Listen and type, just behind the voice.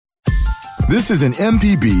This is an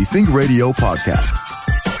MPB Think Radio podcast.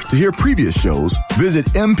 To hear previous shows, visit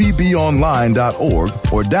mpbonline.org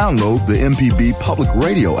or download the MPB Public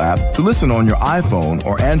Radio app to listen on your iPhone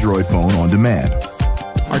or Android phone on demand.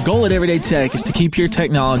 Our goal at Everyday Tech is to keep your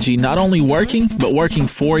technology not only working, but working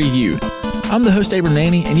for you. I'm the host, Abram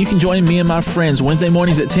Nanny, and you can join me and my friends Wednesday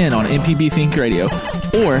mornings at 10 on MPB Think Radio,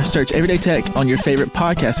 or search Everyday Tech on your favorite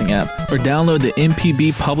podcasting app, or download the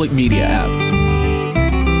MPB Public Media app.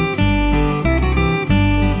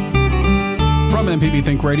 From MPB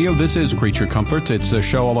Think Radio, this is Creature Comforts. It's a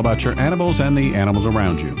show all about your animals and the animals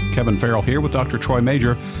around you. Kevin Farrell here with Dr. Troy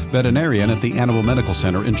Major, veterinarian at the Animal Medical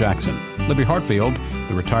Center in Jackson. Libby Hartfield,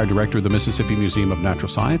 the retired director of the Mississippi Museum of Natural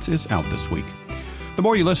Science, is out this week. The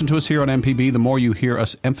more you listen to us here on MPB, the more you hear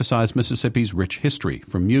us emphasize Mississippi's rich history.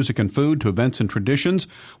 From music and food to events and traditions,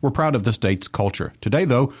 we're proud of the state's culture. Today,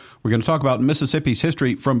 though, we're going to talk about Mississippi's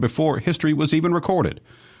history from before history was even recorded.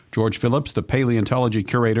 George Phillips, the paleontology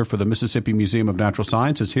curator for the Mississippi Museum of Natural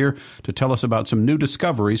Science, is here to tell us about some new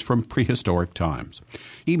discoveries from prehistoric times.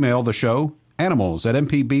 Email the show,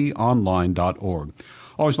 animals@mpbonline.org.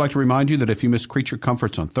 Always like to remind you that if you miss Creature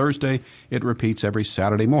Comforts on Thursday, it repeats every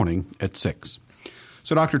Saturday morning at 6.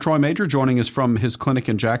 So Dr. Troy Major joining us from his clinic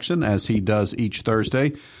in Jackson, as he does each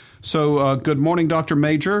Thursday. So good morning, Dr.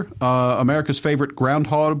 Major. America's favorite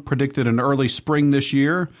groundhog predicted an early spring this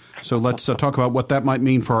year. So let's talk about what that might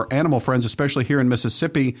mean for our animal friends, especially here in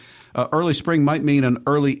Mississippi. Early spring might mean an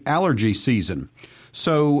early allergy season.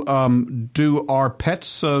 So do our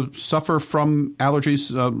pets suffer from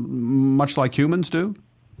allergies much like humans do?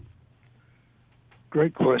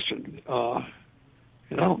 Great question. And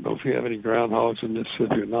I don't know if you have any groundhogs in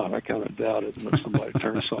Mississippi or not. I kind of doubt it unless somebody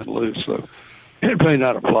turns something loose. So it may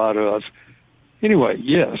not apply to us. Anyway,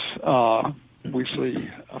 yes, we see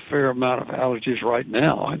a fair amount of allergies right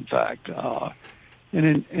now, in fact.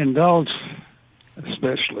 And in dogs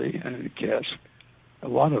especially, and in cats, a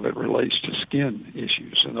lot of it relates to skin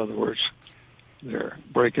issues. In other words, they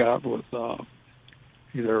break out with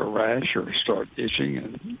either a rash or start itching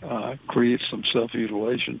and create some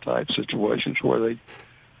self-mutilation type situations where they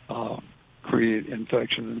create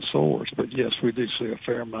infection and sores. But yes, we do see a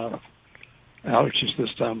fair amount of allergies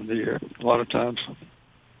this time of the year. A lot of times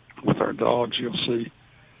with our dogs, you'll see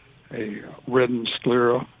a reddened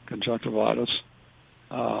sclera, conjunctivitis,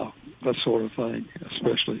 that sort of thing,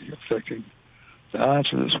 especially affecting the eyes.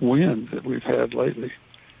 And this wind that we've had lately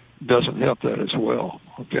doesn't help that as well,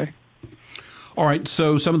 okay? All right,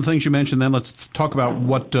 so some of the things you mentioned then, let's talk about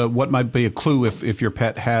what might be a clue if your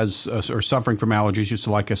pet has or suffering from allergies, just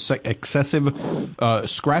like excessive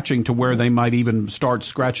scratching to where they might even start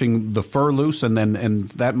scratching the fur loose and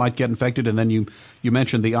that might get infected. And then you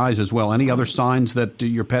mentioned the eyes as well. Any other signs that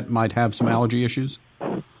your pet might have some allergy issues?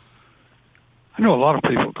 I know a lot of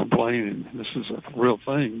people complain, and this is a real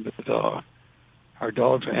thing, that our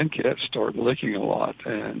dogs and cats start licking a lot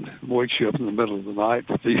and wakes you up in the middle of the night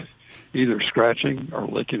with either scratching or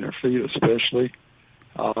licking their feet especially.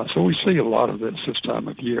 So we see a lot of this time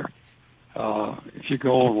of year. If you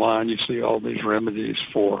go online, you see all these remedies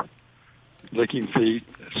for licking feet,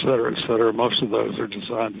 et cetera, et cetera. Most of those are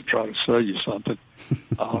designed to try to sell you something.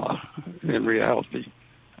 In reality,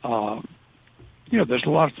 there's a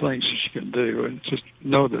lot of things that you can do, and just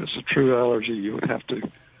know that it's a true allergy. You would have to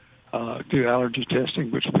do allergy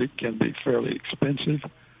testing, which can be fairly expensive.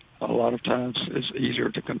 A lot of times it's easier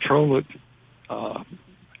to control it,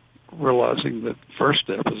 realizing that the first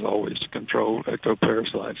step is always to control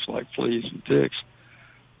ectoparasites like fleas and ticks,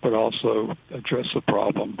 but also address the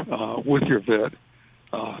problem with your vet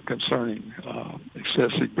concerning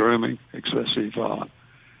excessive grooming, excessive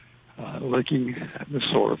licking, this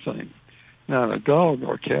sort of thing. Now, in a dog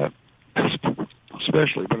or cat,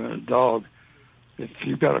 especially, but in a dog, if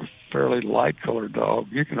you've got a fairly light-colored dog,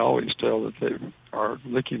 you can always tell that they are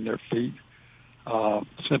licking their feet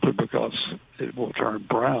simply because it will turn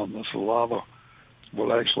brown. The saliva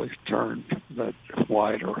will actually turn that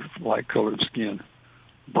white or light-colored skin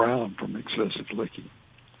brown from excessive licking,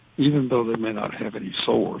 even though they may not have any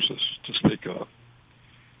sores to speak of.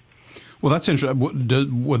 Well, that's interesting.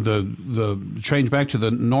 Would the change back to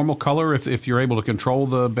the normal color if you're able to control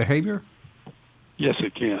the behavior? Yes,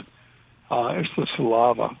 it can. It's the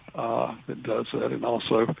saliva that does that. And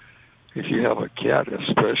also, if you have a cat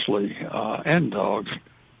especially, and dogs,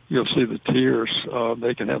 you'll see the tears.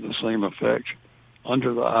 They can have the same effect.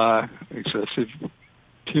 Under the eye, excessive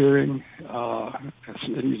tearing,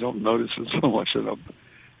 and you don't notice it so much in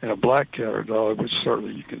a black cat or dog, but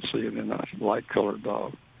certainly you can see it in a light-colored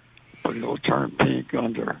dog. But it'll turn pink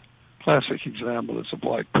under. Classic example is a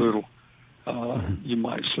black poodle. You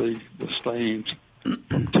might see the stains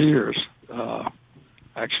from tears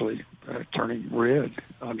actually turning red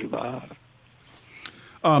under the eye.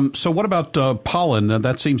 So what about pollen?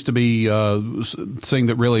 That seems to be a thing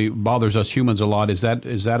that really bothers us humans a lot. Is that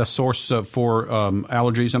a source for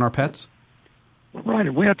allergies in our pets? Right,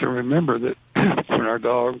 and we have to remember that when our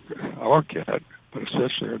dog or cat, but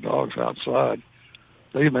especially our dogs outside,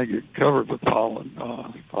 they may get covered with pollen.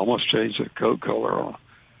 Almost change the coat color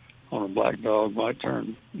on a black dog, might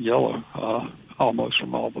turn yellow almost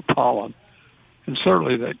from all the pollen. And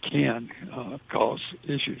certainly that can cause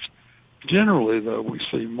issues. Generally, though, we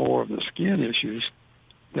see more of the skin issues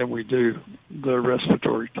than we do the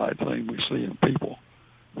respiratory type thing we see in people,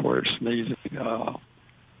 where it's sneezing,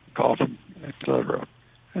 coughing, etc.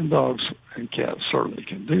 And dogs and cats certainly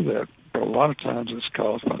can do that, but a lot of times it's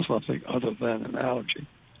caused by something other than an allergy.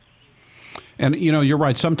 And, you're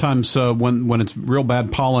right. Sometimes when it's real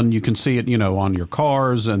bad pollen, you can see it, on your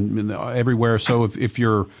cars and everywhere. So if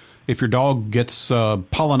your dog gets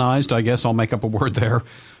pollenized, I guess I'll make up a word there,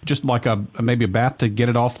 just like maybe a bath to get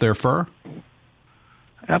it off their fur?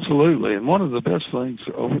 Absolutely. And one of the best things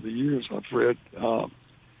over the years I've read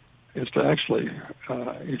is to actually,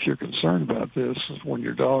 if you're concerned about this, when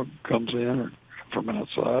your dog comes in or from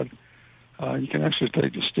outside, you can actually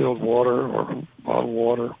take distilled water or bottled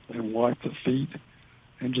water and wipe the feet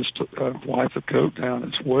and just wipe the coat down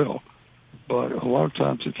as well. But a lot of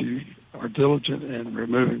times if you are diligent in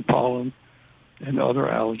removing pollen and other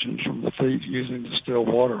allergens from the feet using distilled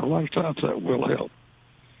water, a lot of times that will help.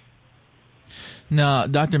 Now,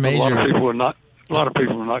 Dr. Major, a lot of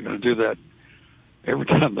people are not going to do that every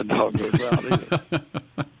time the dog goes out either.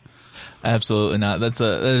 Absolutely not. That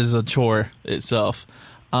is a chore itself.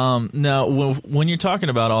 Now, when you're talking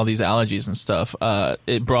about all these allergies and stuff,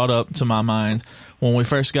 it brought up to my mind when we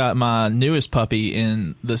first got my newest puppy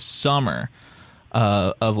in the summer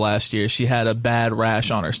of last year. She had a bad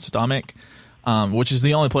rash on her stomach, which is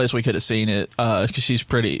the only place we could have seen it because she's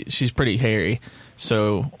pretty hairy.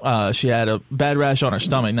 So she had a bad rash on her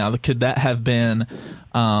stomach. Now, could that have been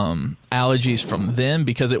allergies from then?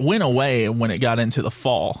 Because it went away when it got into the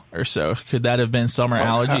fall or so. Could that have been summer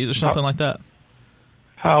allergies or something like that?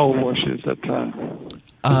 How old was she at that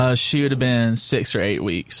time? She would have been 6 or 8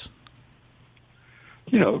 weeks.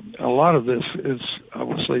 A lot of this is, I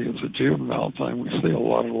would say, is a juvenile thing. We see a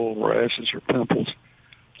lot of little rashes or pimples,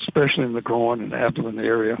 especially in the groin and abdomen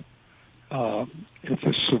area. If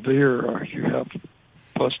it's severe or you have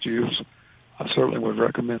pustules, I certainly would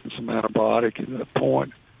recommend some antibiotic at that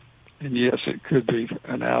point. And yes, it could be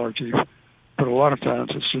an allergy, but a lot of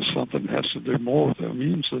times it's just something that has to do more with the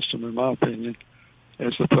immune system, in my opinion,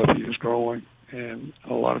 as the puppy is growing. And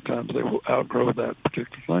a lot of times they will outgrow that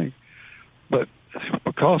particular thing. But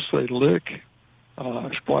because they lick,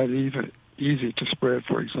 it's quite easy to spread,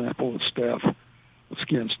 for example, the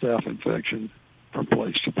skin staph infection from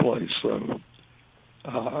place to place. So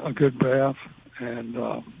a good bath and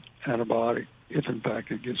antibiotic, if in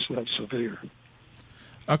fact it gets that severe.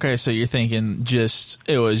 Okay, so you're thinking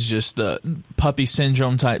it was just the puppy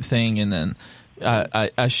syndrome type thing, and then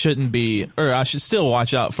I shouldn't be, or I should still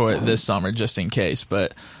watch out for it this summer just in case,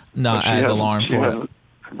 but not as alarmed for it.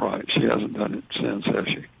 Right. She hasn't done it since, has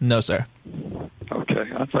she? No, sir. Okay.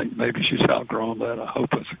 I think maybe she's outgrown that. I hope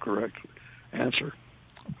that's the correct answer.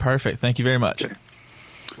 Perfect. Thank you very much. Okay.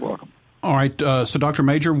 You're welcome. All right. So, Dr.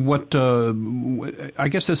 Major, I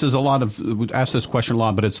guess this is we ask this question a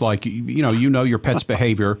lot, but it's like, you know your pet's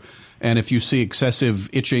behavior, and if you see excessive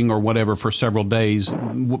itching or whatever for several days,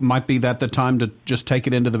 might be that the time to just take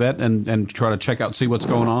it into the vet and try to check out, see what's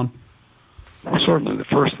going on? Well, certainly the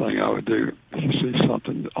first thing I would do, if you see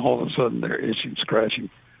something, all of a sudden they're itching,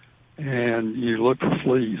 scratching, and you look for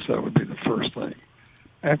fleas, that would be the first thing.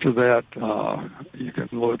 After that, you can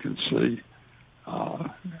look and see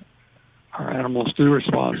our animals do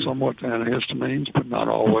respond somewhat to antihistamines, but not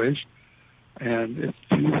always. And if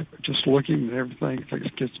you're just looking and everything, if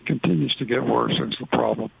it continues to get worse, there's the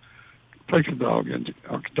problem. Take the dog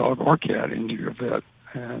or cat into your vet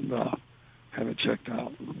and have it checked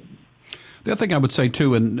out. The other thing I would say,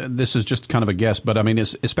 too, and this is just kind of a guess, but I mean,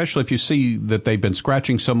 especially if you see that they've been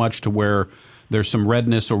scratching so much to where there's some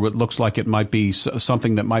redness or what looks like it might be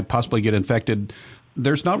something that might possibly get infected,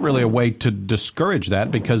 there's not really a way to discourage that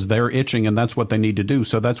because they're itching and that's what they need to do.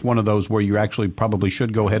 So that's one of those where you actually probably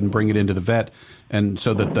should go ahead and bring it into the vet and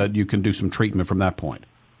so that you can do some treatment from that point.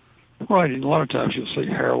 Right. And a lot of times you'll see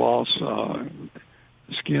hair loss. The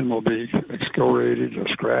skin will be excoriated or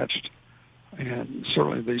scratched. And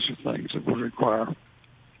certainly these are things that would require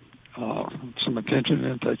some attention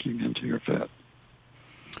and taking into your vet.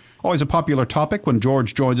 Always a popular topic when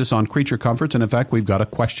George joins us on Creature Comforts, and in fact, we've got a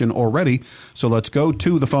question already. So let's go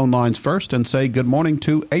to the phone lines first and say good morning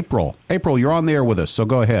to April. April, you're on the air with us, so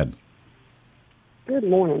go ahead. Good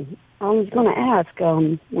morning. I was going to ask,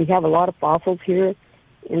 we have a lot of fossils here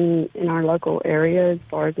in our local area as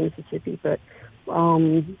far as Mississippi, but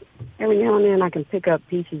every now and then I can pick up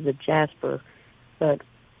pieces of jasper. But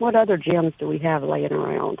what other gems do we have laying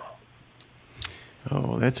around?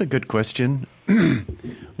 Oh, that's a good question.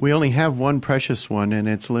 We only have one precious one, and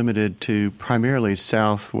it's limited to primarily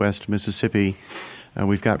southwest Mississippi.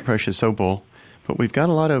 We've got precious opal, but we've got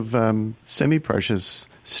a lot of semi-precious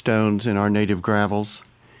stones in our native gravels.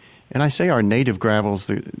 And I say our native gravels,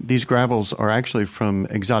 these gravels are actually from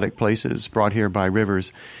exotic places brought here by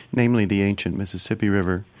rivers, namely the ancient Mississippi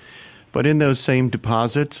River. But in those same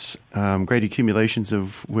deposits, great accumulations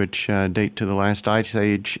of which date to the last ice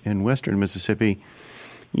age in western Mississippi,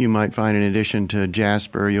 you might find, in addition to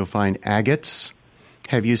jasper, you'll find agates.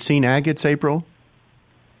 Have you seen agates, April?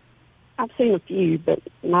 I've seen a few, but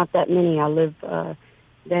not that many. I live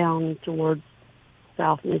down towards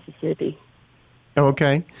South Mississippi. Oh,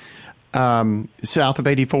 okay. South of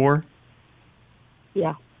 84?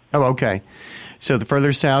 Yeah. Oh, okay. So the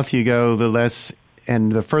further south you go, the less,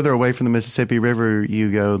 and the further away from the Mississippi River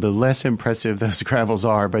you go, the less impressive those gravels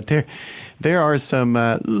are. But there are some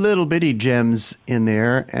little bitty gems in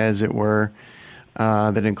there, as it were,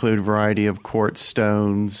 that include a variety of quartz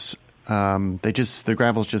stones. The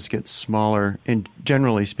gravels just get smaller, and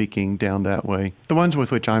generally speaking, down that way. The ones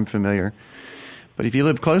with which I'm familiar. But if you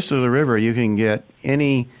live close to the river, you can get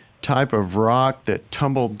any type of rock that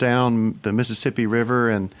tumbled down the Mississippi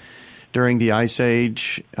River and during the Ice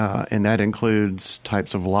Age, and that includes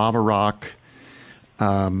types of lava rock,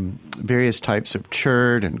 various types of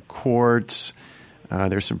chert and quartz.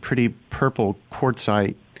 There's some pretty purple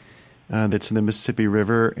quartzite that's in the Mississippi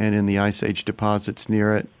River and in the Ice Age deposits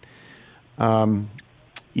near it.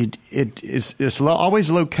 It's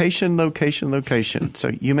always location. So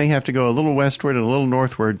you may have to go a little westward and a little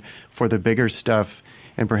northward for the bigger stuff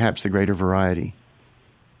and perhaps the greater variety.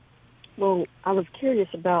 Well, I was curious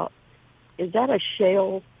about, is that a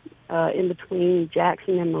shale in between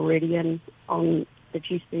Jackson and Meridian that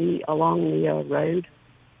you see along the road?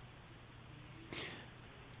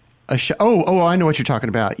 I know what you're talking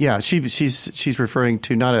about. Yeah, she's referring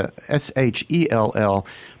to not a SHELL,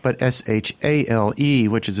 but SHALE,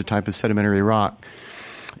 which is a type of sedimentary rock.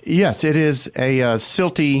 Yes, it is a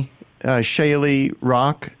silty, shaly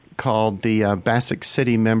rock called the Bassick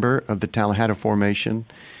City member of the Tallahassee Formation,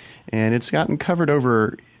 and it's gotten covered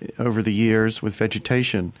over the years with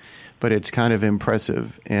vegetation, but it's kind of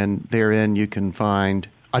impressive. And therein you can find,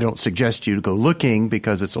 I don't suggest you to go looking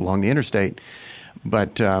because it's along the interstate,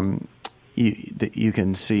 but you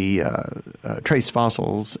can see trace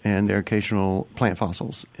fossils and their occasional plant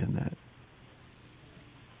fossils in that.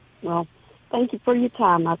 Well, thank you for your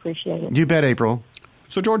time. I appreciate it. You bet, April.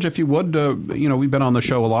 So, George, if you would, we've been on the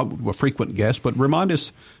show a lot, a frequent guest, but remind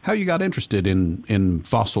us how you got interested in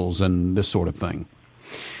fossils and this sort of thing.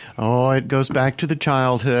 Oh, it goes back to the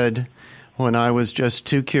childhood when I was just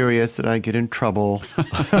too curious that I'd get in trouble.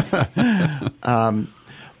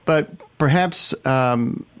 But perhaps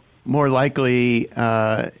more likely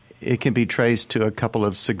it can be traced to a couple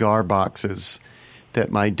of cigar boxes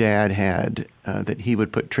that my dad had that he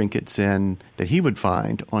would put trinkets in that he would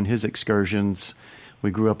find on his excursions. We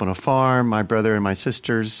grew up on a farm, my brother and my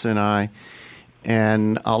sisters and I,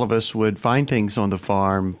 and all of us would find things on the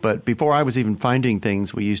farm. But before I was even finding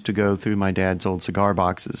things, we used to go through my dad's old cigar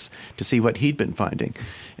boxes to see what he'd been finding.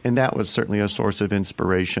 And that was certainly a source of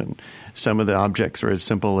inspiration. Some of the objects were as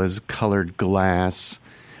simple as colored glass.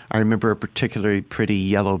 I remember a particularly pretty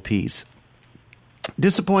yellow piece.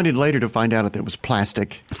 Disappointed later to find out that it was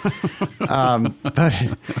plastic.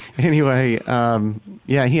 But anyway,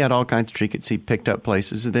 he had all kinds of trinkets he picked up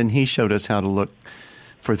places. And then he showed us how to look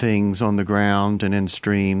for things on the ground and in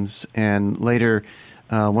streams. And later,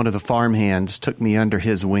 one of the farm hands took me under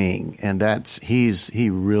his wing, and he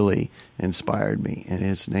really inspired me. And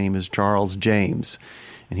his name is Charles James,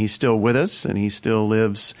 and he's still with us, and he still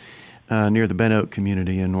lives near the Ben Oak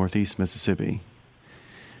community in northeast Mississippi.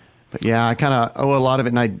 But yeah, I kind of owe a lot of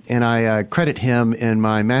it, and I credit him in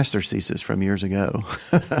my master's thesis from years ago.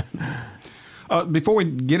 Before we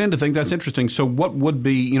get into things, that's interesting. So what would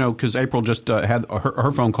be, because April just had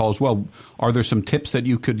her phone call as well, are there some tips that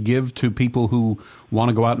you could give to people who want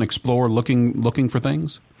to go out and explore looking for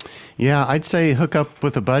things? Yeah, I'd say hook up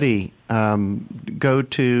with a buddy. Go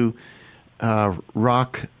to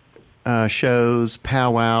rock shows,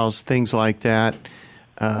 powwows, things like that.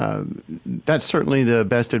 that's certainly the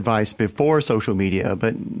best advice before social media,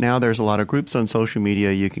 but now there's a lot of groups on social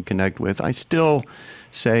media you can connect with. I still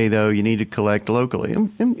say, though, you need to collect locally.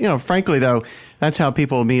 And frankly, though, that's how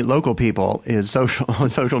people meet local people is on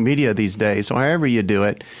social media these days. So however you do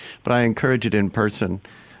it, but I encourage it in person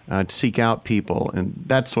to seek out people. And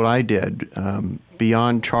that's what I did.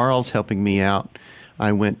 Beyond Charles helping me out,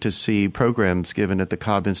 I went to see programs given at the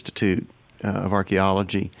Cobb Institute of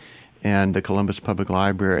Archaeology and the Columbus Public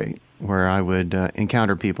Library, where I would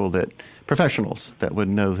encounter professionals that would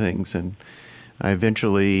know things. And I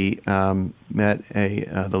eventually met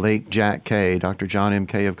the late Jack Kay, Dr. John M.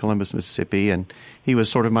 Kay of Columbus, Mississippi, and he was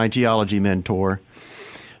sort of my geology mentor.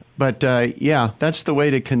 But that's the way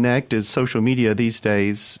to connect is social media these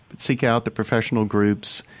days. Seek out the professional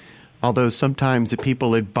groups. Although sometimes the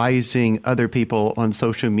people advising other people on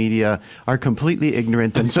social media are completely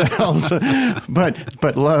ignorant themselves,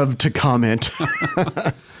 but love to comment.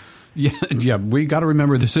 Yeah, we got to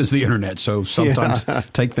remember this is the internet, so sometimes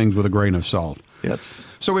take things with a grain of salt. Yes.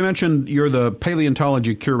 So we mentioned you're the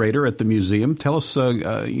paleontology curator at the museum. Tell us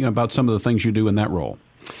about some of the things you do in that role.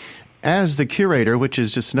 As the curator, which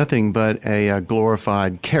is just nothing but a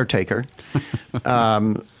glorified caretaker,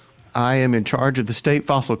 I am in charge of the state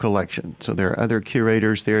fossil collection. So there are other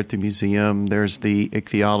curators there at the museum. There's the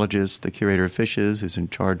ichthyologist, the curator of fishes, who's in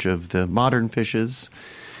charge of the modern fishes.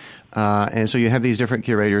 And so you have these different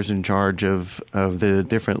curators in charge of the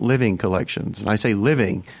different living collections. And I say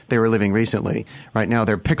living, they were living recently. Right now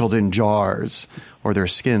they're pickled in jars or their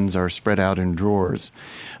skins are spread out in drawers.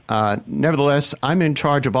 Nevertheless, I'm in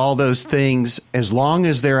charge of all those things as long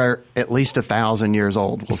as they're at least 1,000 years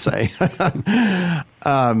old, we'll say.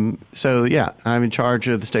 I'm in charge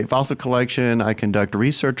of the state fossil collection. I conduct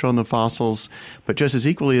research on the fossils, but just as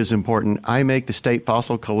equally as important, I make the state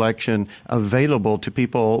fossil collection available to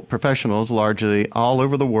people, professionals largely all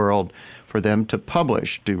over the world, for them to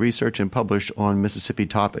do research and publish on Mississippi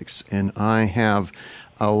topics. And I have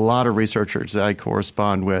a lot of researchers that I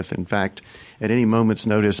correspond with. In fact, at any moment's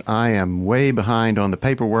notice, I am way behind on the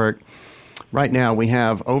paperwork. Right now, we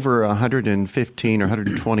have over 115 or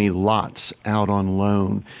 120 lots out on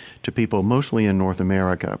loan to people, mostly in North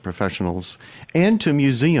America, professionals, and to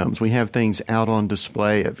museums. We have things out on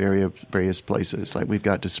display at various places. Like we've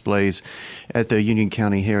got displays at the Union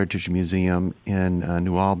County Heritage Museum in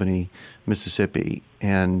New Albany, Mississippi.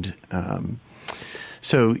 And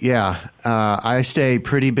I stay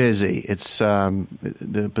pretty busy. It's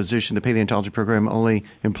the paleontology program only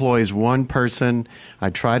employs one person. I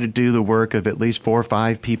try to do the work of at least 4 or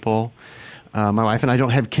 5 people. My wife and I don't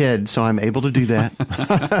have kids, so I'm able to do that.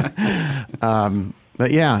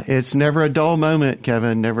 But it's never a dull moment,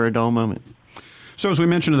 Kevin, never a dull moment. So as we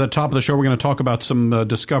mentioned at the top of the show, we're going to talk about some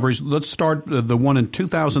discoveries. Let's start the one in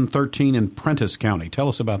 2013 in Prentiss County. Tell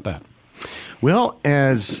us about that. Well,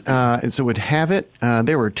 as it would have it,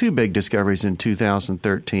 there were 2 big discoveries in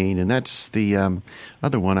 2013, and that's the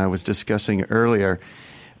other one I was discussing earlier.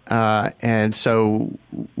 And so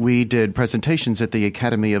we did presentations at the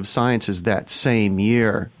Academy of Sciences that same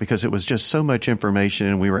year because it was just so much information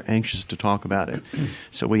and we were anxious to talk about it.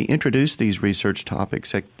 So we introduced these research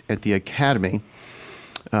topics at the Academy,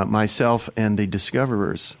 myself and the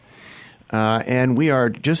discoverers. And we are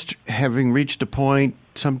just having reached a point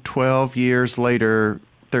some 12 years later,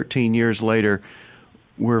 13 years later,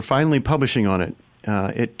 we're finally publishing on it.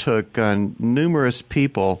 It took numerous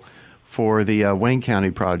people for the Wayne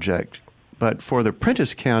County project. But for the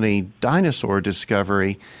Prentiss County dinosaur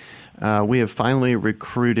discovery, we have finally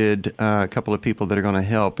recruited a couple of people that are going to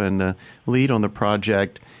help. And the lead on the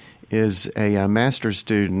project is a master's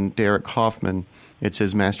student, Derek Hoffman. It's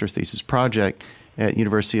his master's thesis project at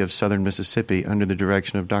University of Southern Mississippi under the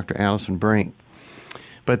direction of Dr. Allison Brink.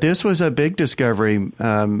 But this was a big discovery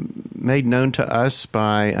made known to us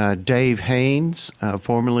by Dave Haynes,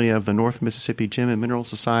 formerly of the North Mississippi Gem and Mineral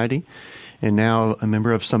Society, and now a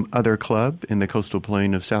member of some other club in the coastal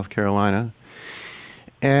plain of South Carolina.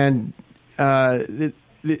 And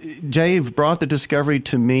Dave brought the discovery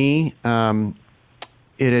to me.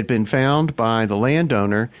 It had been found by the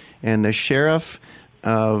landowner and the sheriff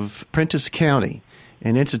of Prentiss County.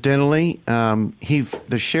 And incidentally,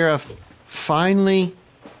 the sheriff finally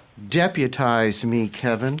deputized me,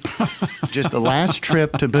 Kevin. Just the last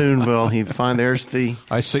trip to Boonville, there's the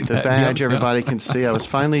badge. Yep. Everybody can see. I was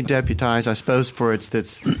finally deputized. I suppose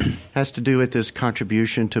has to do with this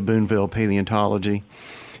contribution to Boonville paleontology.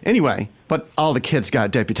 Anyway, but all the kids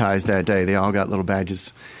got deputized that day. They all got little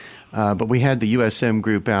badges. But we had the USM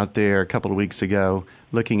group out there a couple of weeks ago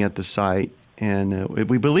looking at the site, and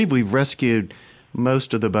we believe we've rescued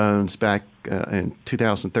most of the bones back in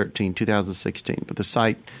 2013, 2016. But the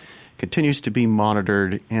site continues to be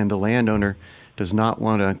monitored, and the landowner does not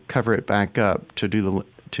want to cover it back up to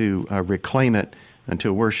reclaim it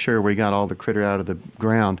until we're sure we got all the critter out of the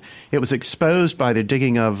ground. It was exposed by the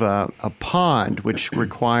digging of a pond, which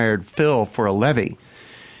required fill for a levee.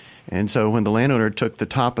 And so when the landowner took the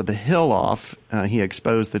top of the hill off, he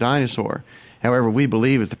exposed the dinosaur. However, we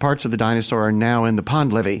believe that the parts of the dinosaur are now in the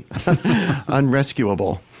pond levee,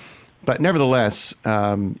 unrescuable. But nevertheless,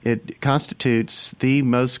 it constitutes the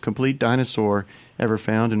most complete dinosaur ever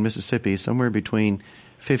found in Mississippi, somewhere between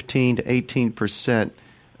 15 to 18%,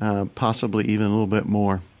 possibly even a little bit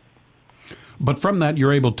more. But from that,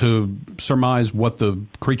 you're able to surmise what the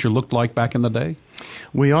creature looked like back in the day?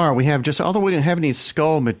 We are. We have although we didn't have any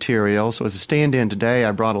skull material, so as a stand-in today,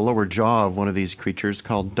 I brought a lower jaw of one of these creatures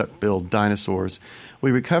called duck-billed dinosaurs.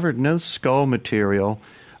 We recovered no skull material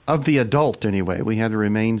of the adult anyway. We have the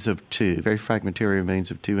remains of two, very fragmentary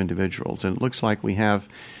remains of two individuals. And it looks like we have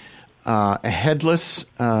a headless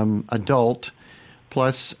adult,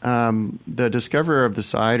 plus the discoverer of the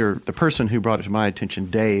site, or the person who brought it to my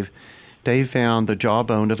attention, Dave found the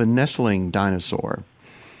jawbone of a nestling dinosaur.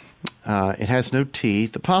 It has no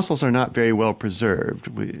teeth. The fossils are not very well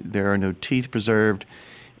preserved. There are no teeth preserved,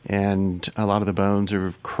 and a lot of the bones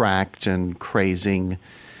are cracked and crazing,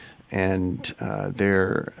 and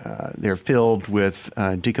they're filled with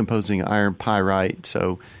decomposing iron pyrite.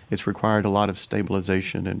 So it's required a lot of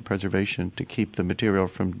stabilization and preservation to keep the material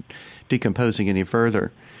from decomposing any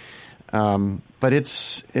further. But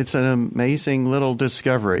it's an amazing little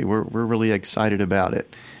discovery. We're really excited about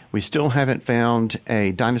it. We still haven't found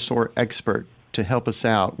a dinosaur expert to help us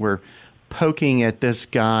out. We're poking at this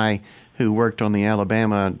guy who worked on the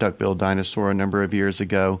Alabama duck-billed dinosaur a number of years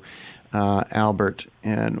ago, Albert,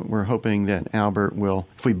 and we're hoping that Albert will,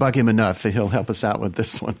 if we bug him enough, that he'll help us out with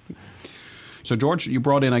this one. So, George, you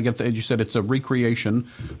brought in, you said it's a recreation,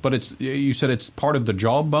 but you said it's part of the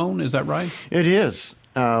jawbone, is that right? It is.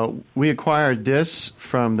 We acquired this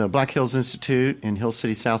from the Black Hills Institute in Hill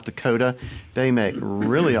City, South Dakota. They make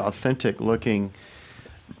really authentic-looking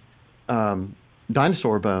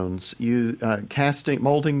dinosaur bones,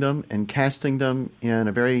 molding them and casting them in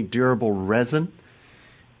a very durable resin,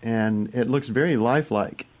 and it looks very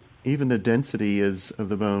lifelike. Even the density of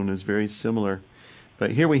the bone is very similar.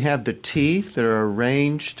 But here we have the teeth that are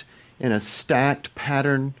arranged in a stacked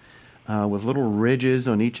pattern with little ridges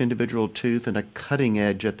on each individual tooth and a cutting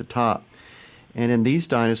edge at the top. And in these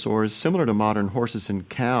dinosaurs, similar to modern horses and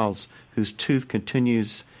cows, whose tooth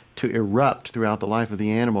continues to erupt throughout the life of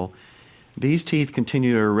the animal, these teeth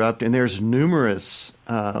continue to erupt, and there's numerous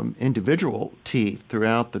individual teeth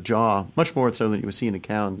throughout the jaw, much more so than you would see in a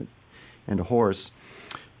cow and a horse.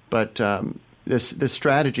 But this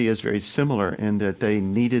strategy is very similar in that they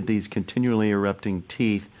needed these continually erupting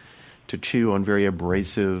teeth to chew on very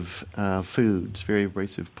abrasive foods, very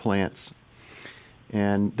abrasive plants.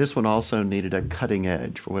 And this one also needed a cutting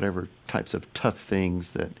edge for whatever types of tough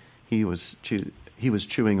things that he was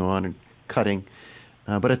chewing on and cutting.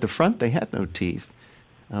 But at the front, they had no teeth.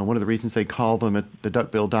 One of the reasons they call them the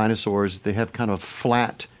duck-billed dinosaurs, they have kind of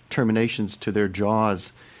flat terminations to their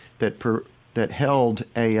jaws that held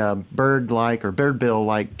a bird-like or bird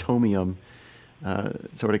bill-like tomium,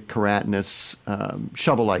 sort of keratinous,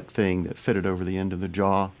 shovel-like thing that fitted over the end of the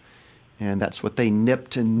jaw. And that's what they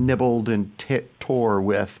nipped and nibbled and tore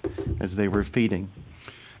with as they were feeding.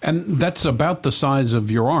 And that's about the size of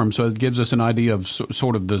your arm, so it gives us an idea of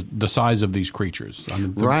sort of the size of these creatures.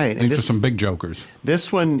 Right. These are some big jokers.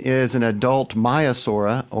 This one is an adult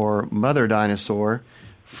Maiasaura, or mother dinosaur,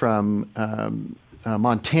 from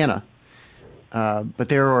Montana. But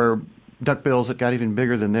there are duckbills that got even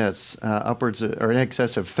bigger than this, upwards or in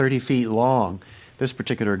excess of 30 feet long. This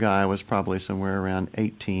particular guy was probably somewhere around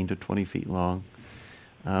 18 to 20 feet long.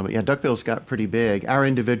 But yeah, duckbills got pretty big. Our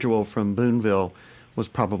individual from Boonville was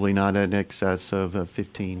probably not in excess of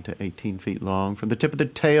 15 to 18 feet long, from the tip of the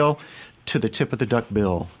tail to the tip of the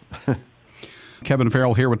duckbill. Kevin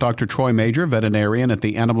Farrell here with Dr. Troy Major, veterinarian at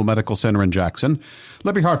the Animal Medical Center in Jackson.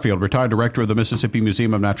 Libby Hartfield, retired director of the Mississippi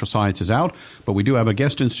Museum of Natural Science, is out, but we do have a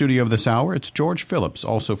guest in studio this hour. It's George Phillips,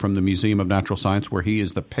 also from the Museum of Natural Science, where he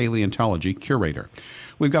is the paleontology curator.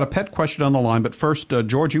 We've got a pet question on the line, but first,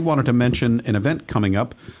 George, you wanted to mention an event coming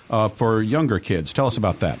up for younger kids. Tell us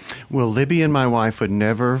about that. Well, Libby and my wife would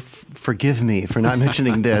never forgive me for not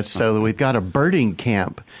mentioning this, so we've got a birding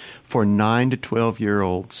camp for 9 to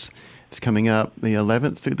 12-year-olds. It's coming up the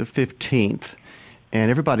 11th through the 15th,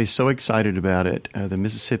 and everybody's so excited about it. The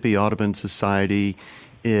Mississippi Audubon Society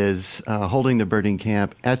is holding the birding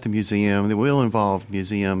camp at the museum. It will involve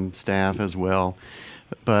museum staff as well.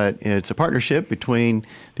 But it's a partnership between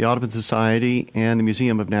the Audubon Society and the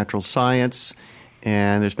Museum of Natural Science,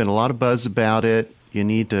 and there's been a lot of buzz about it. You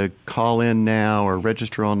need to call in now or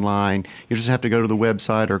register online. You just have to go to the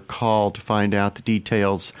website or call to find out the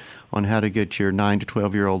details on how to get your 9 to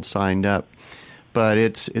 12-year-olds signed up. But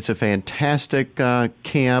it's a fantastic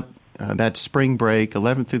camp. That's spring break,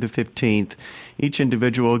 11th through the 15th. Each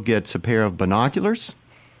individual gets a pair of binoculars.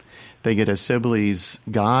 They get a Sibley's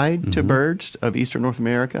Guide to Birds of Eastern North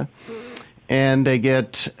America, and they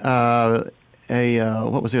get a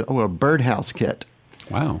birdhouse kit.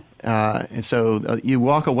 Wow. And so you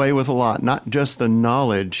walk away with a lot, not just the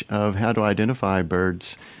knowledge of how to identify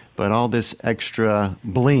birds, but all this extra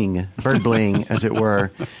bling, bird bling, as it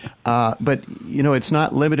were. But, it's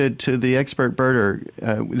not limited to the expert birder.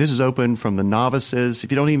 This is open from the novices.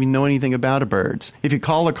 If you don't even know anything about birds, if you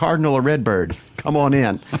call a cardinal a redbird, come on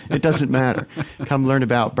in. It doesn't matter. Come learn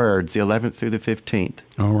about birds, the 11th through the 15th.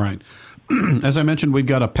 All right. As I mentioned, we've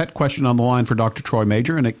got a pet question on the line for Dr. Troy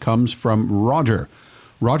Major, and it comes from Roger.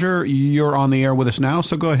 Roger, you're on the air with us now,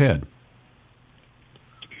 so go ahead.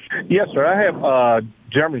 Yes, sir. I have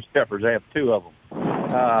German Shepherds. I have two of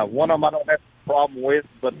them. One of them I don't have a problem with,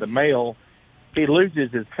 but the male, he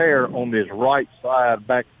loses his hair on his right side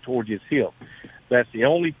back towards his hip. That's the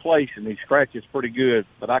only place, and he scratches pretty good.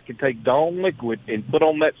 But I can take Dawn liquid and put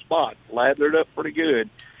on that spot, lather it up pretty good,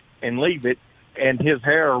 and leave it, and his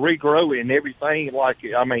hair will regrow and everything,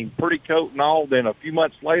 pretty coat and all. Then a few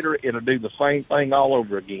months later, it'll do the same thing all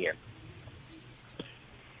over again.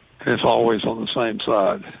 It's always on the same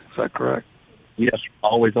side. Is that correct? Yes,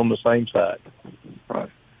 always on the same side. Right.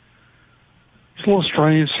 It's a little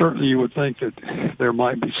strange. Certainly you would think that there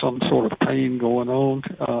might be some sort of pain going on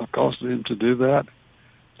causing him to do that.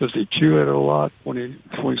 Does he chew at it a lot when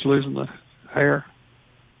he's losing the hair?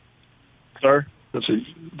 Sir? Does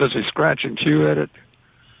he scratch and chew at it?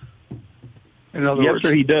 In other yes, words,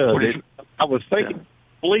 sir, he does. I was thinking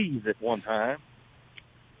fleas at one time,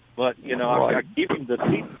 but, right. I give him the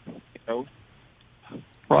teeth,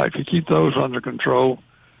 Right. If you keep those under control,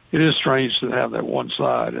 it is strange to have that one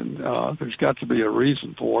side, and there's got to be a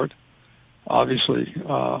reason for it. Obviously,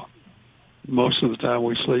 most of the time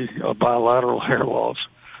we see bilateral hair loss,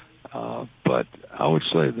 but I would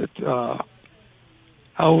say that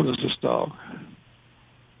how old is this dog?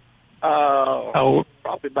 How old?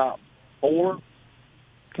 Probably about 4.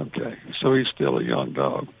 Okay, so he's still a young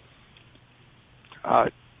dog. I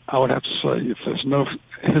would have to say if there's no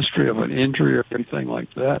history of an injury or anything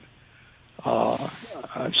like that,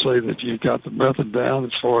 I'd say that you've got the method down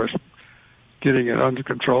as far as getting it under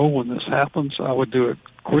control. When this happens, I would do it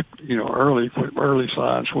quick, early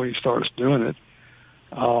signs when he starts doing it.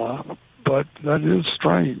 But that is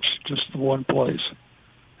strange, just the one place.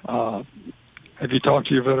 Have you talked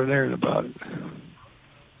to your veterinarian about it?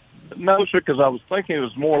 No, sir, because I was thinking it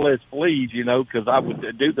was more or less fleas, because I would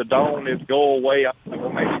do the Dawn, it'd go away. I think,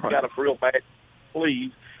 well, maybe he's got a real bad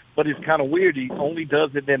fleas. But it's kind of weird. He only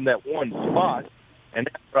does it in that one spot. And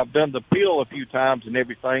after I've done the pill a few times and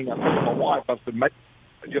everything, I told my wife, I said, maybe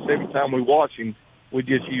just every time we watch him, we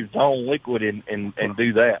just use Dawn liquid and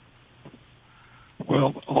do that.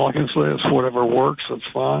 Well, all I can say is whatever works, that's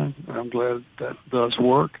fine. I'm glad that does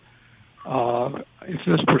work. If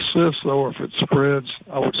this persists, though, or if it spreads,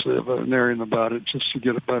 I would see a veterinarian about it just to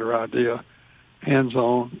get a better idea,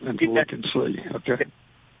 hands-on, and to look and see. Okay.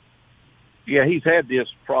 Yeah, he's had this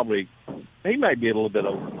he may be a little bit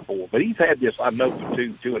over 4, but he's had this, I know, for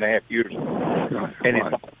 2.5 years. Right,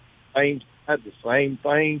 and it's the same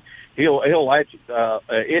thing. He'll itch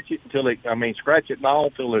it until scratch it and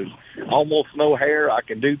all till there's almost no hair. I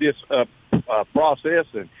can do this process,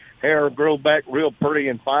 and hair will grow back real pretty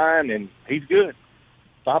and fine, and he's good.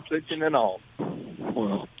 Stops itching and all.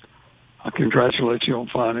 Well, I congratulate you on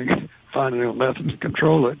finding a method to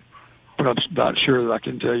control it, but I'm not sure that I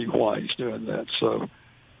can tell you why he's doing that. So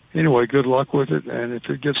anyway, good luck with it, and if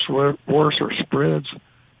it gets worse or spreads,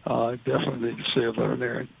 definitely need to see a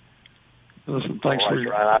veterinarian. Listen, thanks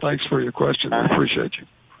for your question. I appreciate you.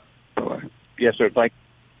 Bye-bye. Yes, sir. Thank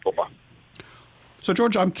you. Bye-bye. So,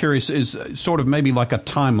 George, I'm curious, is sort of maybe like a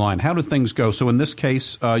timeline. How do things go? So in this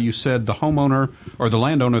case, you said the homeowner or the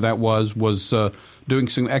landowner was doing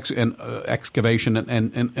some excavation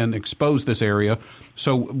and exposed this area.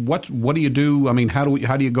 So what do you do? I mean, how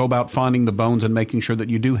do you go about finding the bones and making sure that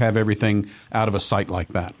you do have everything out of a site like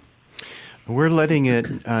that? We're letting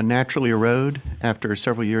it naturally erode. After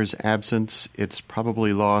several years' absence, it's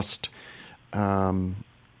probably lost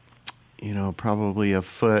probably a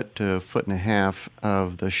foot to a foot and a half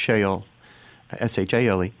of the shale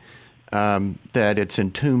S-H-A-L-E, that it's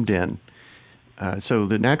entombed in. So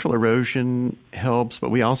the natural erosion helps, but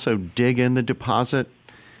we also dig in the deposit.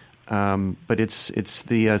 But it's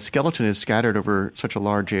the skeleton is scattered over such a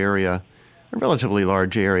large area, a relatively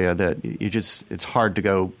large area, that it's hard to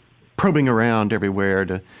go probing around everywhere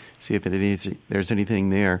to see if there's anything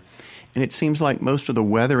there. And it seems like most of the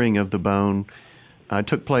weathering of the bone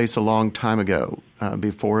took place a long time ago,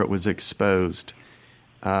 before it was exposed.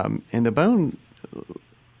 And the bone,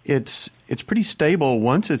 it's pretty stable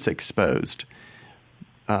once it's exposed.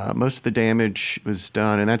 Most of the damage was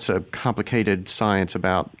done, and that's a complicated science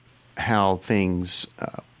about how things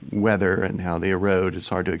weather and how they erode. It's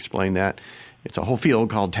hard to explain that. It's a whole field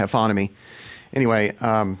called taphonomy. Anyway,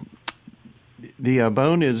 the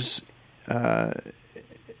bone is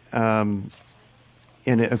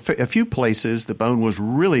in a few places the bone was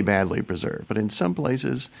really badly preserved, but in some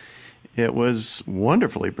places it was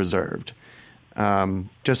wonderfully preserved.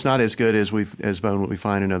 Just not as good as bone what we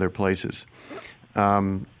find in other places.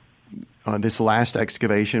 On this last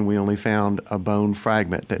excavation, we only found a bone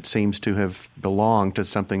fragment that seems to have belonged to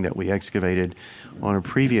something that we excavated on a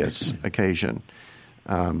previous occasion.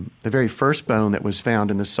 The very first bone that was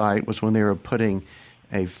found in the site was when they were putting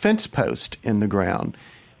a fence post in the ground.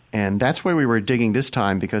 And that's where we were digging this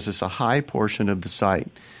time because it's a high portion of the site.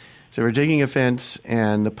 So we're digging a fence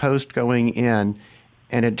and the post going in,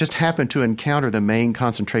 and it just happened to encounter the main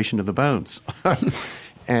concentration of the bones.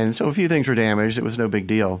 And so a few things were damaged. It was no big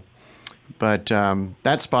deal. But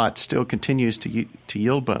that spot still continues to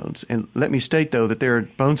yield bones. And let me state, though, that there are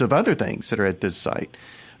bones of other things that are at this site.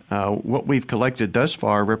 What we've collected thus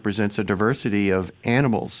far represents a diversity of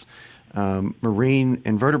animals, marine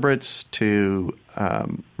invertebrates to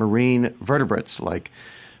marine vertebrates, like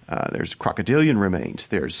there's crocodilian remains.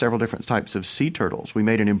 There's several different types of sea turtles. We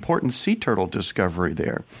made an important sea turtle discovery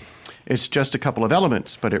there. It's just a couple of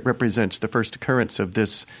elements, but it represents the first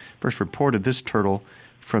report of this turtle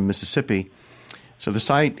from Mississippi. So the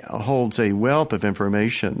site holds a wealth of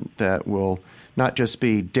information that will not just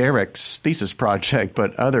be Derek's thesis project,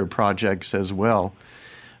 but other projects as well.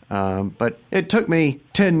 But it took me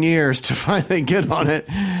 10 years to finally get on it.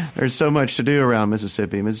 There's so much to do around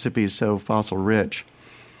Mississippi. Mississippi is so fossil rich.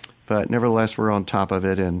 But nevertheless, we're on top of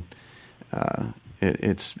it, and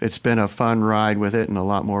it's been a fun ride with it and a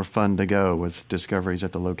lot more fun to go with discoveries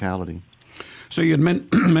at the locality. So you had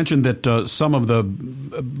mentioned that some of the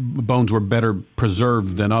bones were better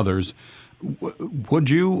preserved than others. Would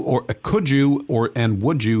you, or could you, and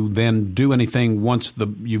would you then do anything once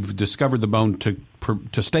you've discovered the bone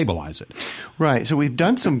to stabilize it? Right. So we've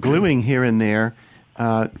done some gluing here and there.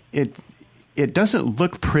 It doesn't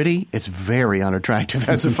look pretty. It's very unattractive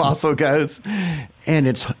as a fossil goes, and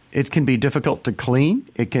it can be difficult to clean.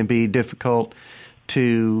 It can be difficult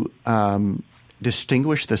to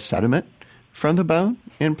distinguish the sediment from the bone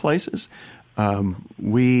in places.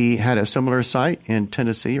 We had a similar site in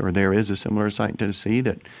Tennessee, or there is a similar site in Tennessee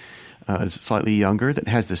that is slightly younger, that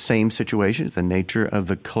has the same situation, the nature of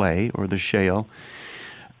the clay or the shale.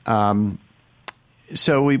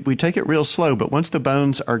 So we take it real slow, but once the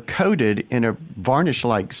bones are coated in a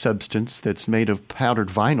varnish-like substance that's made of powdered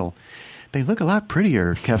vinyl, they look a lot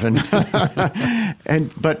prettier, Kevin.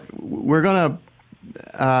 But we're going to,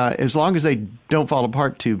 as long as they don't fall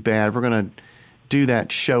apart too bad, we're going to do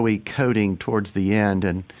that showy coating towards the end,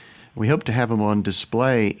 and we hope to have them on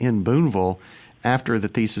display in Boonville after the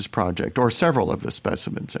thesis project, or several of the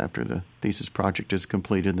specimens after the thesis project is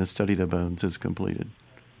completed and the study of the bones is completed.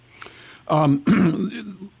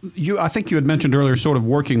 I think you had mentioned earlier sort of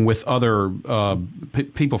working with other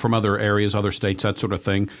people from other areas, other states, that sort of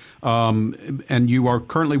thing. And you are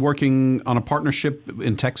currently working on a partnership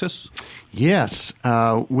in Texas? Yes,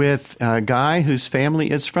 with a guy whose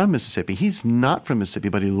family is from Mississippi. He's not from Mississippi,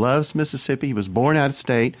 but he loves Mississippi. He was born out of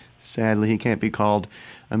state. Sadly, he can't be called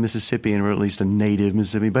a Mississippian, or at least a native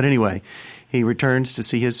Mississippi. But anyway, he returns to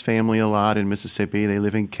see his family a lot in Mississippi. They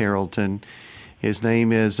live in Carrollton. His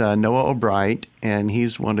name is Noah O'Bright, and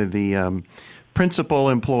he's one of the principal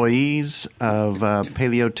employees of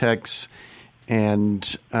Paleotex, and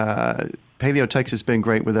Paleotex has been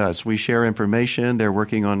great with us. We share information. They're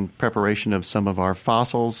working on preparation of some of our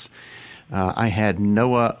fossils. I had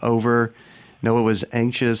Noah over. Noah was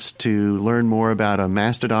anxious to learn more about a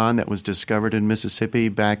mastodon that was discovered in Mississippi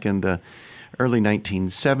back in the early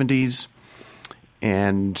 1970s.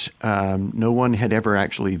 And no one had ever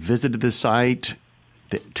actually visited the site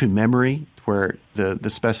to memory where the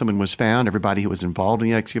specimen was found. Everybody who was involved in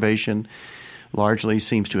the excavation largely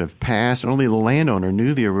seems to have passed. And only the landowner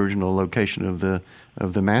knew the original location of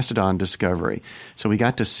the mastodon discovery. So we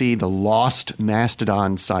got to see the lost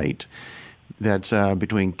mastodon site. that's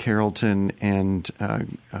between Carrollton and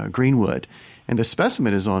Greenwood. And the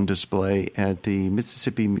specimen is on display at the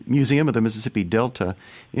Mississippi Museum of the Mississippi Delta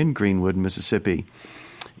in Greenwood, Mississippi.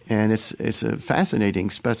 And it's a fascinating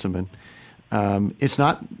specimen. It's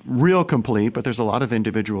not real complete, but there's a lot of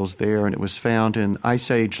individuals there, and it was found in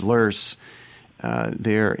Ice Age loess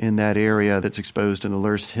there in that area that's exposed in the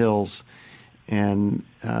Loess Hills. And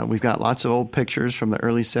we've got lots of old pictures from the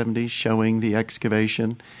early 70s showing the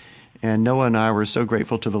excavation. And Noah and I were so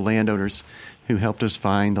grateful to the landowners who helped us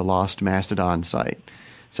find the lost mastodon site.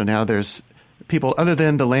 So now there's people other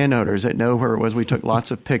than the landowners that know where it was. We took lots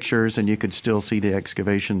of pictures, and you could still see the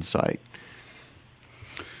excavation site.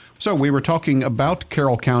 So we were talking about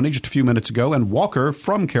Carroll County just a few minutes ago, and Walker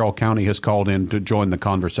from Carroll County has called in to join the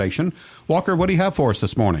conversation. Walker, what do you have for us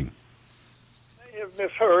this morning? I have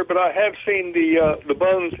misheard, but I have seen the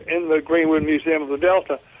bones in the Greenwood Museum of the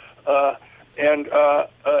Delta.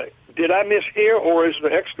 Did I mishear, or is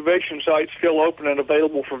the excavation site still open and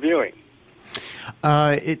available for viewing?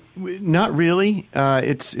 Not really.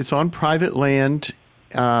 It's on private land.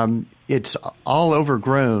 It's all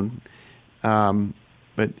overgrown.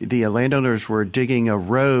 But the landowners were digging a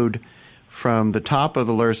road from the top of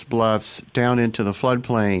the Loess Bluffs down into the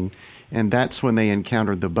floodplain, and that's when they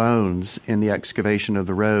encountered the bones in the excavation of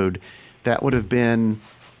the road. That would have been,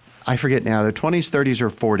 I forget now, the 20s, 30s, or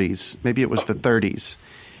 40s. Maybe it was the 30s.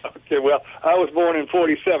 Okay, well, I was born in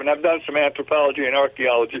 47. I've done some anthropology and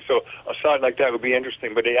archaeology, so a site like that would be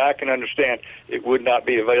interesting. But I can understand it would not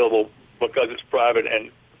be available because it's private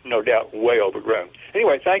and no doubt way overgrown.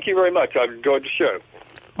 Anyway, thank you very much. I've enjoyed the show.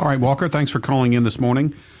 All right, Walker, thanks for calling in this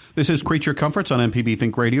morning. This is Creature Comforts on MPB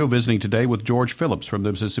Think Radio, visiting today with George Phillips from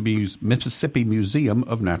the Mississippi Museum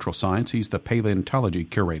of Natural Science. He's the paleontology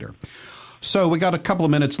curator. So we got a couple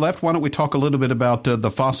of minutes left. Why don't we talk a little bit about the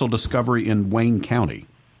fossil discovery in Wayne County?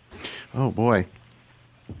 Oh, boy.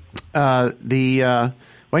 The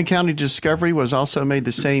Wayne County discovery was also made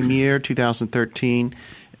the same year, 2013,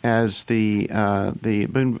 as the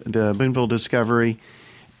Boonville discovery,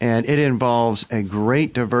 and it involves a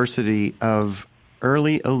great diversity of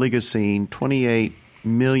early Oligocene, 28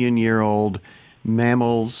 million-year-old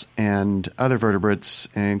mammals and other vertebrates,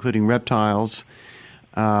 including reptiles.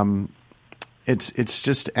 It's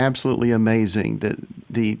just absolutely amazing.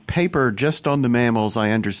 The paper just on the mammals, I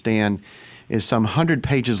understand, is some 100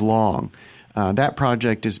 pages long. That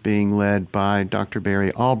project is being led by Dr.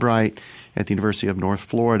 Barry Albright at the University of North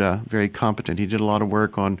Florida, very competent. He did a lot of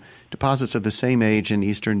work on deposits of the same age in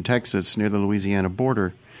eastern Texas near the Louisiana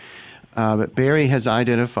border. But Barry has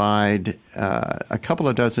identified a couple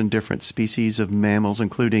of dozen different species of mammals,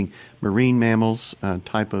 including marine mammals, a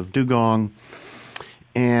type of dugong.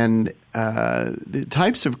 And the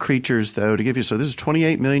types of creatures, though, to give you, so this is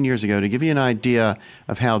 28 million years ago, to give you an idea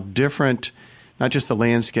of how different not just the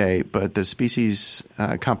landscape, but the species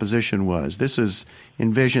composition was. This is,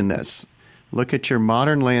 envision this. Look at your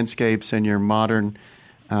modern landscapes and your modern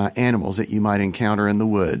animals that you might encounter in the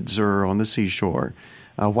woods or on the seashore.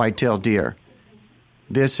 White-tailed deer.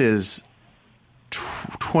 This is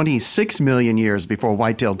 26 million years before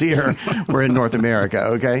white-tailed deer were in North America,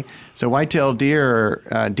 okay? So white-tailed deer,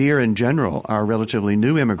 deer in general, are relatively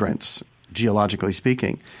new immigrants, geologically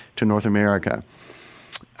speaking, to North America.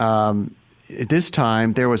 At this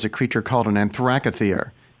time, there was a creature called an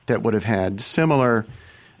anthracothere that would have had similar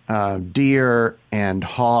deer and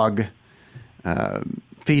hog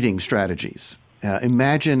feeding strategies.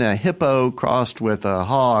 Imagine a hippo crossed with a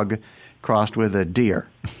hog crossed with a deer,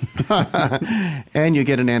 and you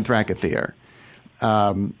get an anthracothere.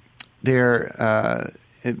 They're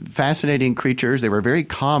fascinating creatures. They were very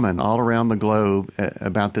common all around the globe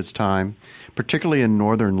about this time, particularly in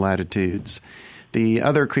northern latitudes. The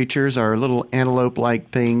other creatures are little antelope-like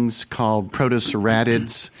things called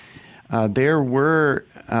protoceratids. There were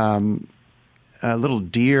little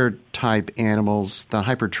deer-type animals, the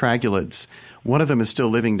hypertragulids. One of them is still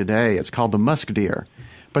living today. It's called the musk deer,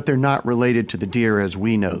 but they're not related to the deer as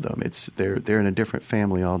we know them. They're in a different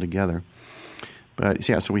family altogether. But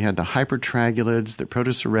yeah, so we had the hypertragulids, the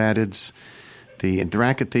protoceratids, the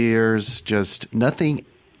anthracotheres, just nothing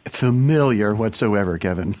familiar whatsoever,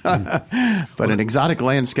 Kevin. But an exotic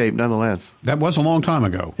landscape nonetheless. That was a long time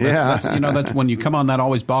ago. That's, that's when you come on, that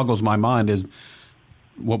always boggles my mind. Is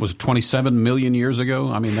what was 27 million years ago?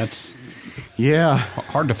 I mean, that's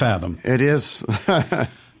hard to fathom. It is.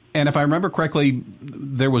 And if I remember correctly,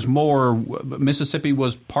 there was more. Mississippi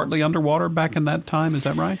was partly underwater back in that time. Is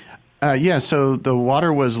that right? So the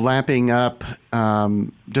water was lapping up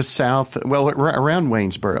just south, around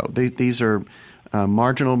Waynesboro. These are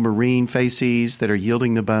marginal marine facies that are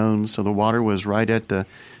yielding the bones. So the water was right at the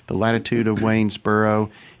the latitude of Waynesboro.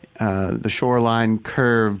 The shoreline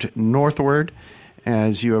curved northward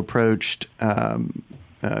as you approached,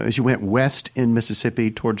 as you went west in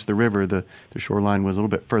Mississippi towards the river. The shoreline was a little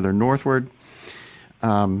bit further northward.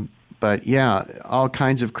 But yeah, all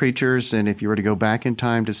kinds of creatures. And if you were to go back in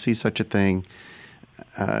time to see such a thing,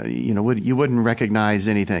 you wouldn't recognize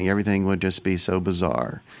anything. Everything would just be so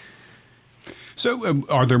bizarre. So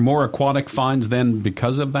are there more aquatic finds then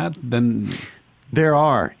because of that? There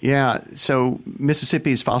are, yeah. So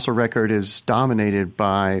Mississippi's fossil record is dominated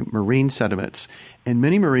by marine sediments, and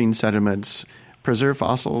many marine sediments preserve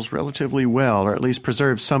fossils relatively well, or at least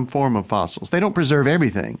preserve some form of fossils. They don't preserve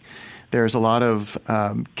everything. There's a lot of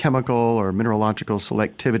chemical or mineralogical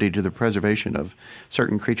selectivity to the preservation of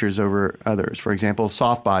certain creatures over others. For example,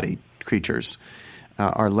 soft-bodied creatures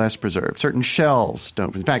are less preserved. Certain shells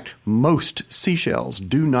don't. In fact, most seashells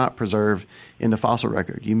do not preserve in the fossil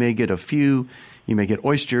record. You may get a few. You may get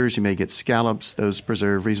oysters. You may get scallops. Those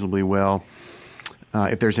preserve reasonably well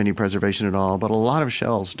if there's any preservation at all. But a lot of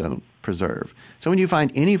shells don't preserve. So when you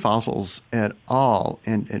find any fossils at all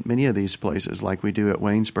at many of these places, like we do at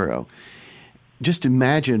Waynesboro, just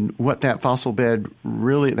imagine what that fossil bed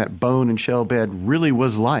really, that bone and shell bed really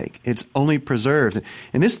was like. It's only preserved.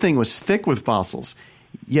 And this thing was thick with fossils,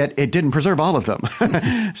 yet it didn't preserve all of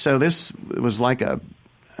them. So this was like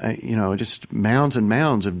just mounds and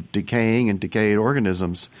mounds of decaying and decayed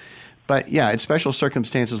organisms. But yeah, it's special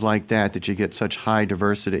circumstances like that you get such high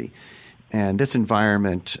diversity. And this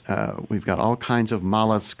environment, we've got all kinds of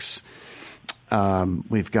mollusks.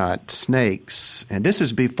 We've got snakes. And this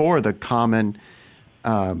is before the common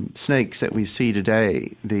snakes that we see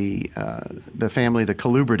today, the family, the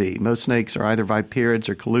colubridae. Most snakes are either viperids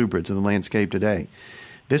or colubrids in the landscape today.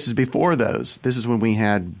 This is before those. This is when we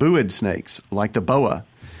had buoid snakes, like the boa.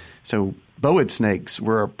 So boa snakes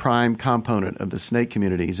were a prime component of the snake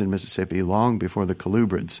communities in Mississippi long before the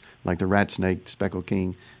colubrids, like the rat snake, speckled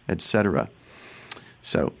king, etc.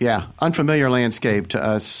 So, yeah, unfamiliar landscape to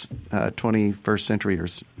us 21st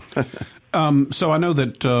centuryers. So I know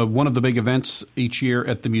that one of the big events each year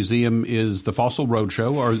at the museum is the Fossil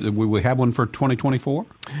Roadshow. Will we have one for 2024?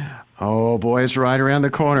 Oh, boy, it's right around the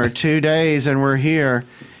corner. 2 days, and we're here,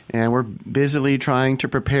 and we're busily trying to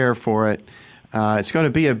prepare for it. It's going to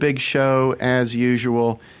be a big show, as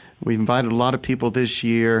usual. We've invited a lot of people this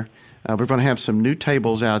year. We're going to have some new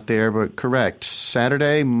tables out there, but correct,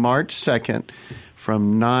 Saturday, March 2nd,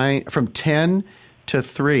 from 10 to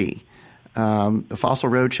 3. The Fossil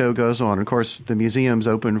Roadshow goes on. Of course, the museum's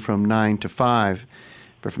open from 9 to 5.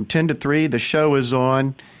 But from 10 to 3, the show is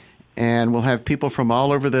on, and we'll have people from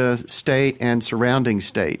all over the state and surrounding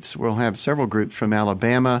states. We'll have several groups from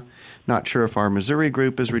Alabama. Not sure if our Missouri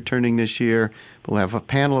group is returning this year. We'll have a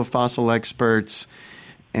panel of fossil experts.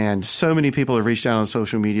 And so many people have reached out on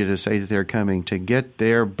social media to say that they're coming to get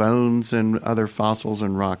their bones and other fossils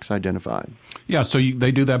and rocks identified. Yeah, so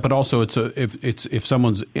they do that, but also if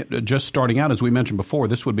someone's just starting out, as we mentioned before,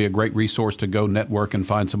 this would be a great resource to go network and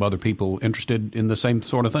find some other people interested in the same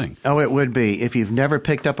sort of thing. Oh, it would be. If you've never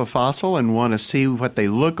picked up a fossil and want to see what they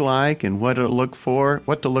look like and what to look for,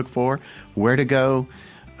 where to go,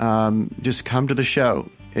 just come to the show.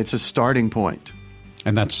 It's a starting point.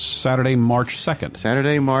 And that's Saturday, March 2nd.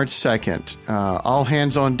 Saturday, March 2nd. All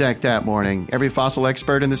hands on deck that morning. Every fossil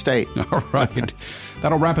expert in the state. All right.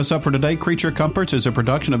 That'll wrap us up for today. Creature Comforts is a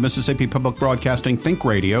production of Mississippi Public Broadcasting Think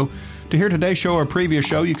Radio. To hear today's show or previous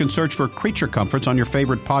show, you can search for Creature Comforts on your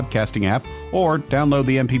favorite podcasting app or download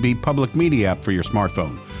the MPB Public Media app for your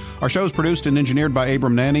smartphone. Our show is produced and engineered by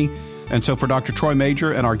Abram Nanny. And so for Dr. Troy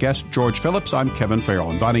Major and our guest, George Phillips, I'm Kevin Farrell,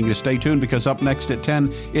 inviting you to stay tuned because up next at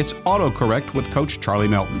 10, it's AutoCorrect with Coach Charlie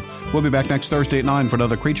Melton. We'll be back next Thursday at 9 for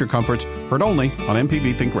another Creature Comforts, heard only on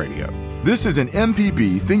MPB Think Radio. This is an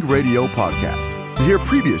MPB Think Radio podcast. To hear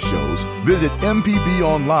previous shows, visit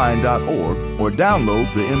mpbonline.org or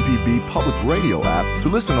download the MPB Public Radio app to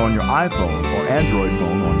listen on your iPhone or Android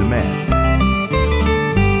phone on demand.